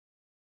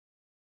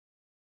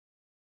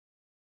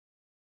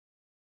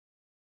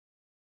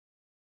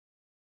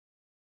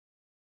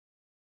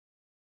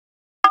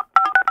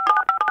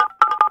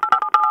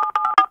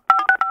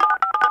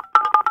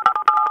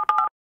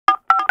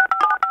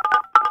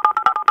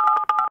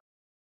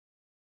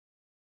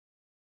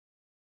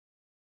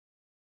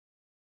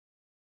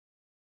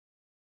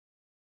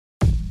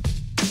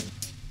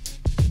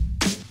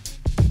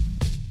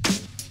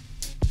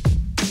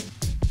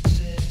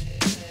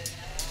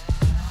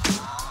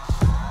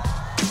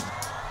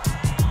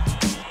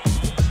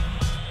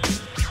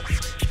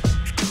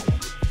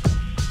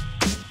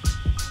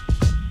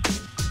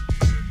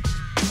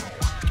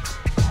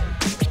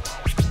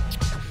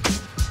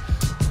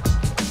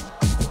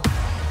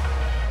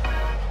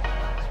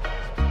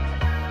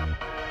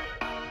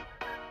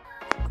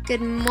Good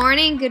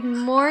morning, good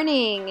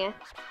morning.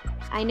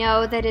 I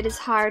know that it is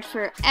hard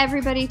for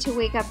everybody to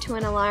wake up to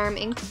an alarm,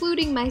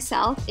 including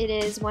myself. It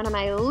is one of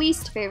my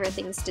least favorite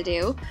things to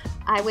do.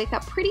 I wake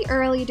up pretty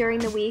early during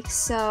the week,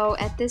 so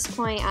at this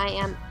point I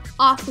am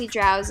awfully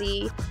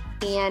drowsy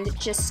and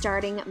just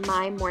starting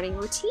my morning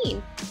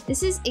routine.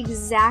 This is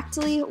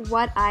exactly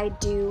what I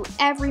do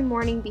every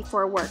morning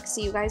before work, so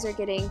you guys are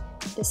getting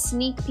the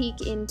sneak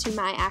peek into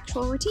my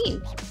actual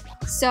routine.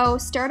 So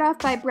start off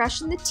by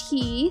brushing the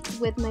teeth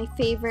with my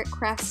favorite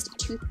Crest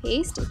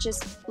toothpaste. It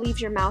just leaves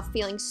your mouth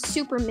feeling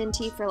super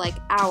minty for like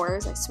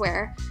hours, I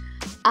swear.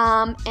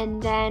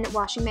 And then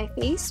washing my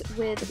face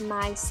with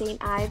my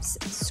St.Ives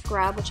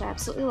scrub, which I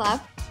absolutely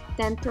love.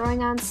 Then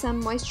throwing on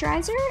some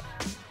moisturizer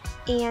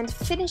and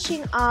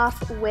finishing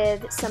off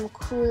with some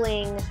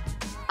cooling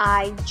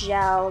eye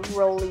gel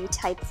rolly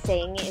type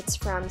thing. It's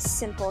from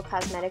Simple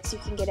Cosmetics. You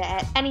can get it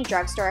at any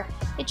drugstore.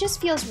 It just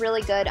feels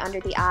really good under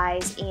the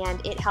eyes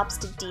and it helps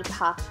to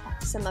depuff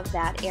some of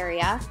that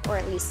area, or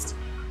at least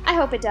I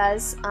hope it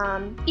does.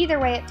 Either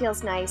way, it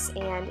feels nice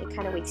and it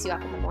kind of wakes you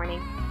up in the morning.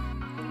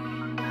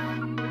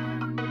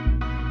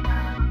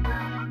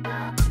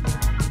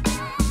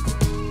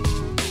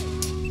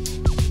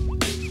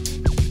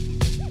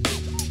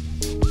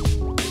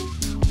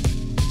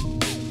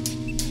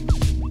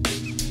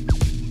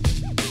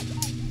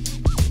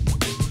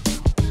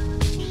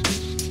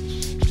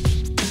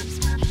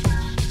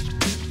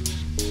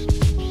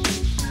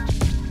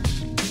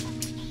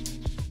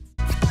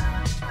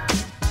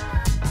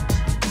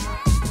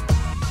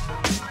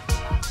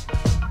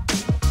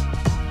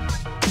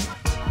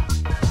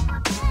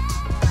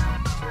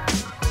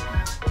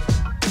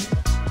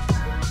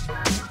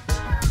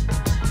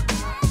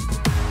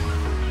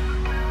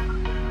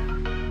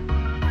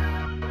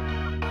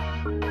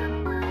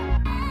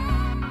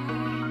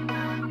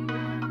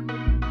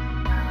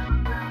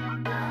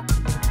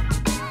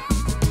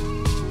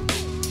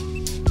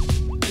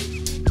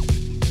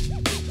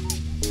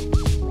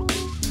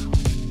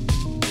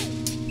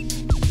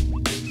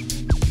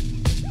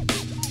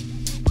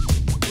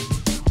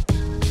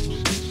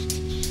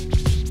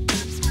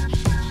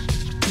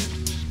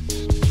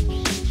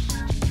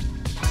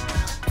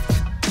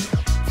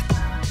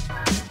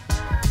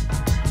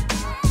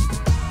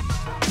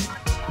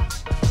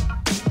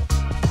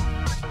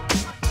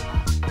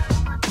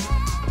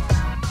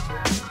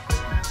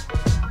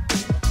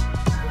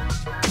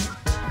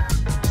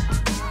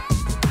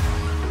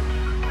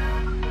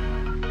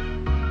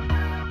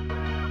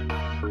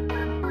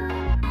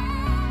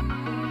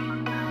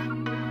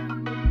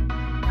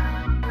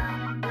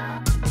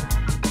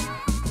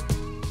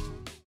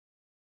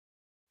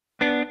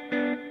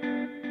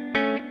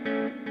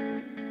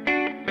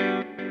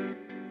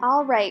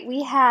 Alright,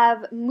 we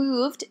have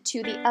moved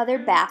to the other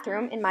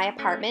bathroom in my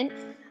apartment.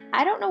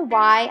 I don't know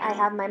why I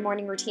have my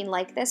morning routine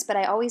like this, but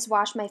I always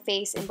wash my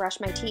face and brush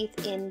my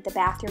teeth in the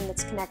bathroom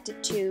that's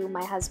connected to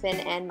my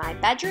husband and my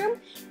bedroom,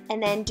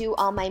 and then do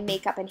all my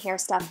makeup and hair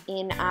stuff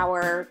in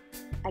our,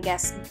 I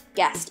guess,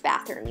 guest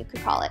bathroom, you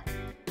could call it.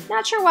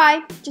 Not sure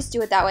why, just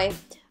do it that way.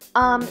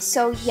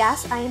 So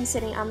yes, I am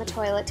sitting on the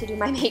toilet to do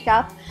my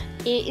makeup.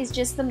 It is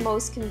just the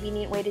most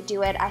convenient way to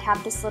do it. I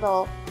have this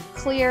little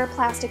clear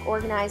plastic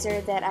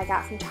organizer that I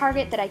got from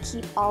Target that I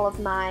keep all of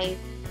my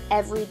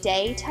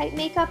everyday type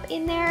makeup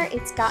in there.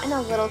 It's gotten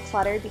a little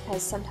cluttered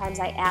because sometimes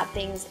I add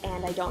things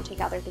and I don't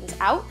take other things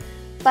out,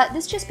 but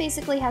this just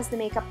basically has the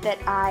makeup that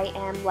I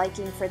am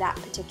liking for that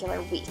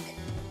particular week.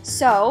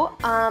 So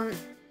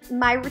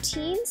my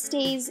routine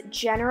stays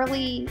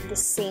generally the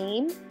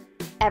same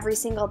every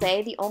single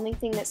day. The only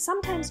thing that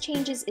sometimes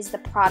changes is the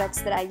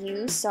products that I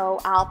use.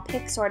 So I'll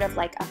pick sort of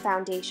like a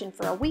foundation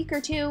for a week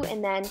or two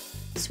and then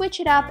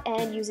switch it up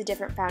and use a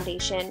different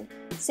foundation.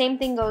 Same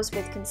thing goes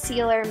with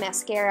concealer,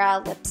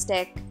 mascara,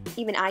 lipstick,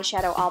 even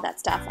eyeshadow, all that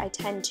stuff. I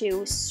tend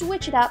to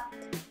switch it up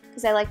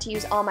because I like to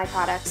use all my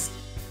products.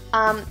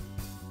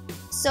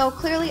 So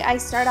clearly I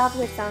start off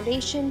with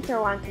foundation,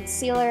 throw on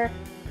concealer.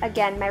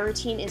 Again, my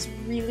routine is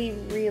really,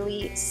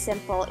 really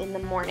simple in the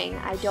morning.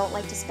 I don't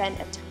like to spend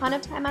a ton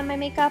of time on my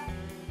makeup.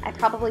 I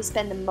probably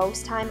spend the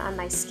most time on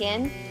my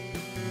skin.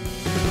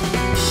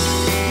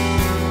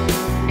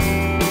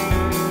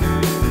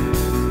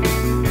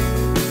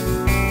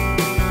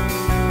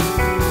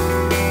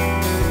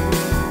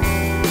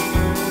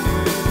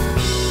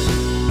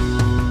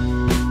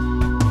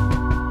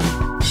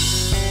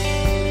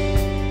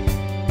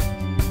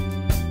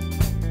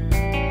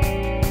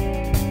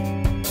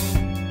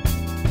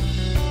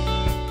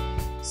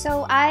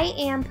 So I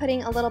am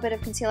putting a little bit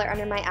of concealer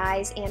under my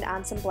eyes and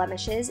on some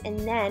blemishes, and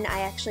then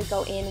I actually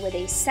go in with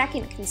a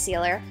second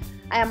concealer.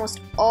 I almost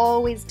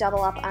always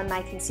double up on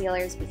my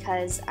concealers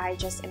because I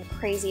just am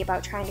crazy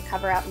about trying to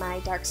cover up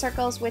my dark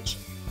circles, which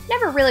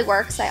never really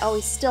works. I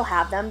always still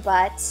have them,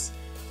 but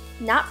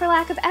not for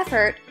lack of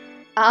effort.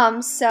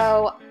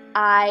 So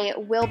I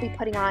will be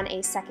putting on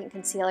a second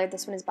concealer.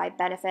 This one is by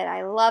Benefit.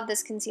 I love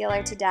this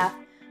concealer to death.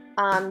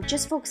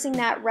 Just focusing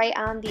that right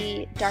on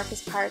the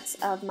darkest parts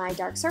of my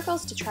dark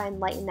circles to try and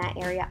lighten that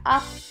area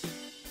up.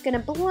 Gonna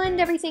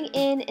blend everything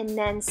in and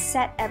then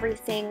set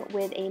everything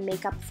with a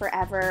Makeup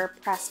Forever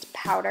pressed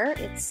powder.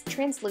 It's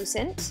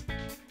translucent.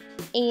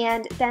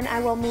 And then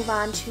I will move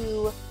on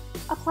to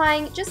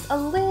applying just a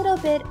little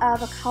bit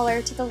of a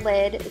color to the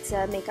lid. It's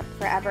a Makeup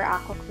Forever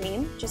Aqua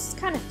Cream. Just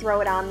kind of throw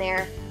it on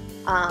there,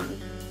 I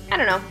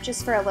don't know,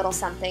 just for a little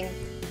something.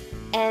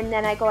 And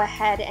then I go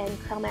ahead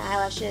and curl my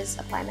eyelashes,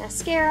 apply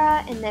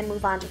mascara, and then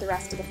move on to the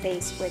rest of the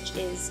face, which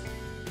is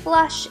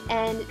blush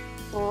and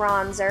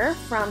bronzer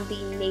from the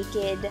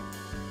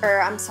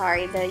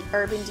the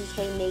Urban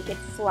Decay Naked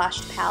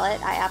Flushed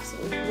palette. I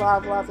absolutely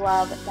love, love,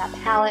 love that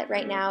palette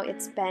right now.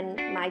 It's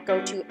been my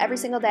go-to every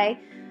single day.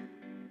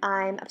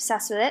 I'm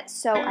obsessed with it,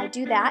 so I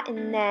do that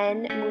and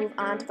then move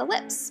on to the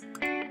lips.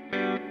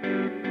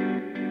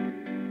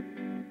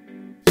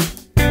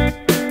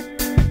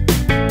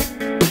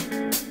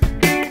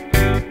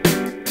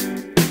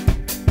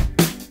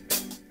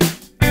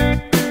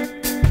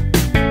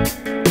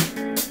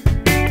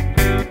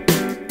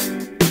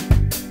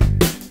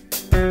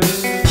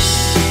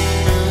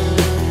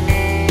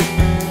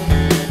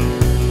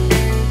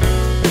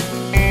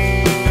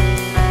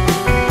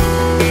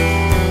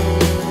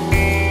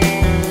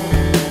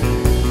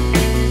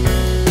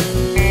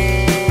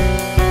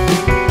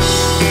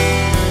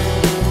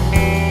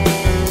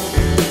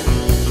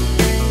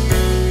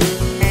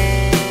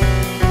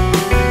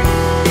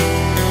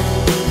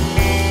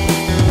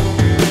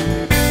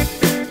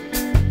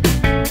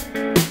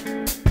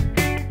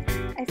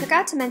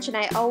 To mention,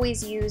 I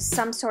always use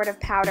some sort of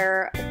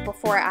powder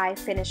before I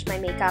finish my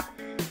makeup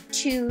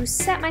to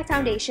set my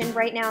foundation.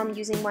 Right now I'm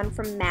using one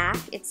from MAC.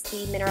 It's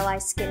the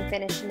Mineralize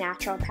Skinfinish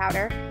Natural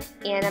powder,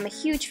 and I'm a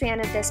huge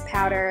fan of this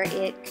powder.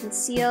 It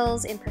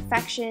conceals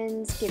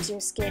imperfections, gives your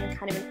skin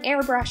kind of an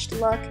airbrushed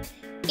look,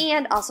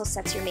 and also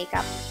sets your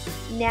makeup.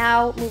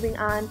 Now moving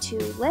on to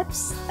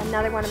lips,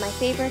 another one of my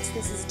favorites.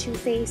 This is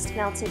Toothpaste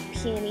Melted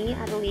Peony,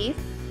 I believe.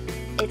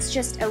 It's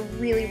just a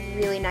really,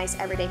 really nice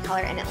everyday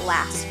color, and it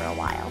lasts for a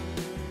while.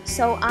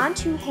 So on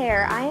to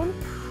hair. I am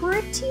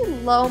pretty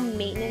low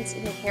maintenance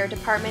in the hair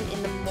department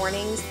in the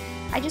mornings.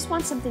 I just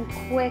want something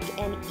quick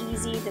and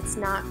easy that's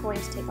not going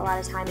to take a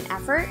lot of time and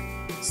effort.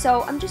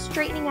 So I'm just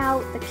straightening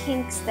out the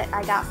kinks that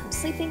I got from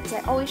sleeping, because I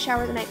always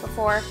shower the night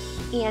before,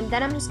 and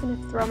then I'm just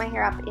going to throw my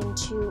hair up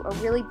into a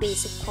really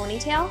basic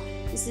ponytail.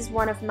 This is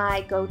one of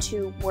my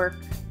go-to work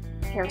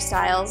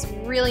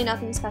hairstyles. Really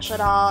nothing special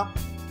at all.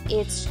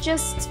 It's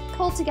just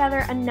pulled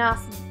together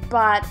enough,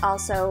 but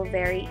also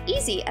very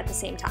easy at the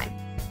same time.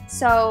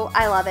 So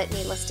I love it,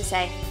 needless to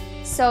say.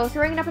 So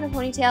throwing it up in a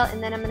ponytail,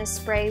 and then I'm going to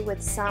spray with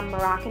some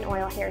Moroccan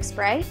oil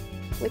hairspray,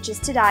 which is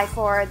to die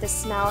for. The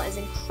smell is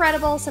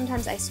incredible.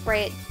 Sometimes I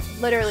spray it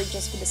literally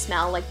just for the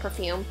smell, like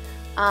perfume.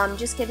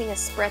 Just giving a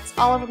spritz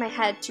all over my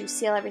head to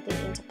seal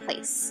everything into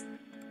place.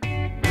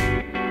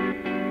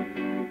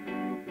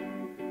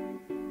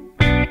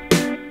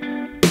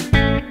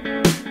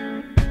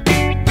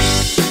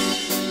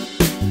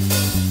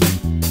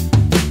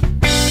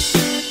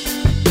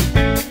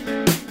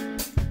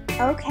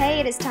 Okay,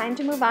 it is time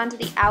to move on to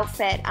the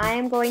outfit. I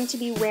am going to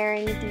be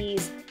wearing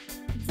these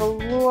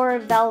velour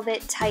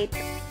velvet type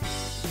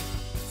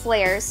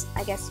flares,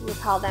 I guess we would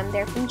call them.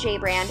 They're from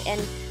Jbrand,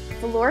 and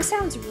velour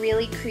sounds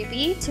really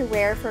creepy to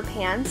wear for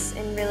pants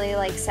and really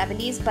like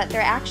 70s, but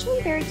they're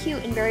actually very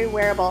cute and very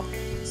wearable.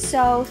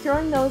 So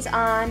throwing those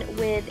on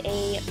with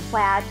a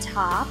plaid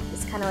top,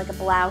 it's kind of like a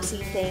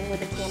blousey thing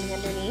with a cami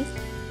underneath.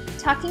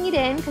 Tucking it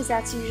in, because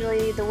that's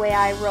usually the way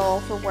I roll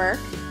for work.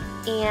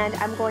 And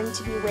I'm going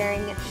to be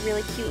wearing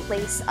really cute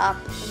lace-up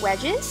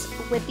wedges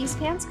with these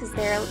pants because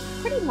they're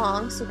pretty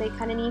long, so they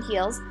kind of need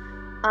heels.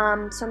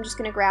 So I'm just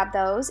going to grab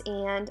those,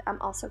 and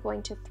I'm also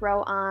going to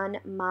throw on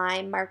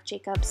my Marc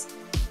Jacobs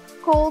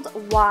gold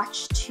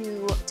watch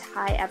to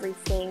tie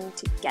everything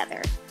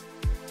together.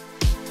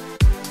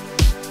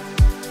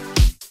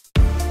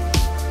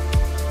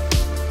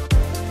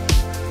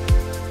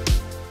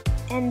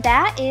 And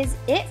that is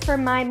it for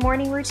my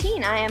morning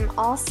routine. I am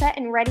all set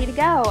and ready to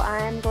go.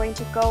 I'm going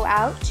to go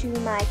out to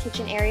my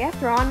kitchen area,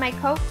 throw on my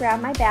coat,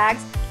 grab my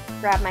bags,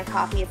 grab my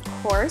coffee of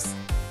course,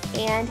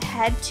 and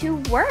head to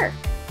work.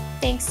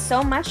 Thanks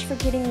so much for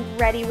getting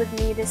ready with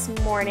me this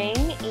morning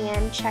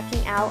and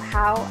checking out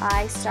how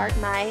I start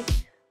my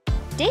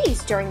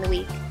days during the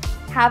week.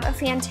 Have a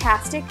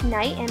fantastic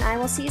night, and I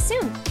will see you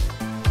soon.